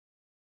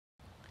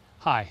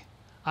Hi,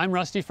 I'm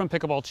Rusty from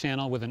Pickleball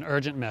Channel with an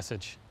urgent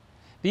message.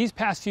 These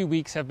past few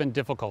weeks have been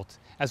difficult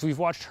as we've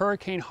watched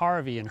Hurricane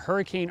Harvey and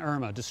Hurricane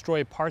Irma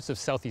destroy parts of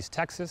southeast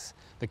Texas,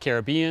 the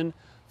Caribbean,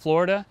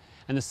 Florida,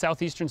 and the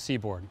southeastern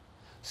seaboard.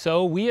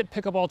 So we at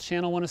Pickleball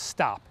Channel want to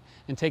stop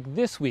and take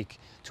this week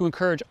to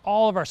encourage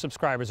all of our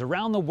subscribers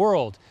around the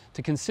world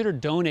to consider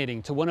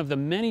donating to one of the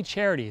many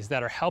charities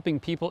that are helping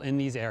people in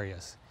these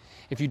areas.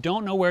 If you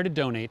don't know where to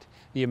donate,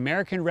 the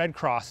American Red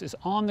Cross is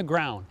on the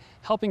ground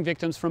helping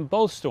victims from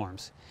both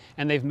storms,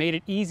 and they've made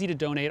it easy to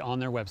donate on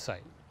their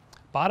website.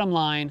 Bottom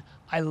line,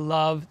 I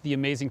love the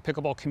amazing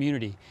pickleball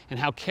community and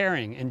how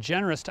caring and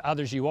generous to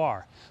others you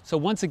are. So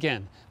once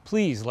again,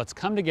 please let's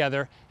come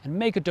together and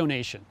make a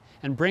donation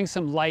and bring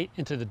some light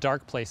into the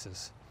dark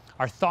places.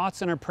 Our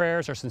thoughts and our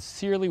prayers are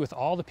sincerely with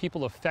all the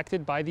people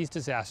affected by these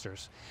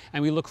disasters,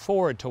 and we look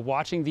forward to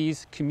watching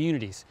these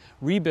communities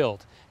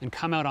rebuild and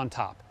come out on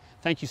top.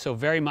 Thank you so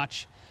very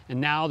much. And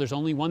now there's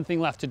only one thing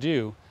left to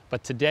do,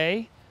 but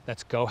today,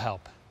 let's go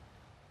help.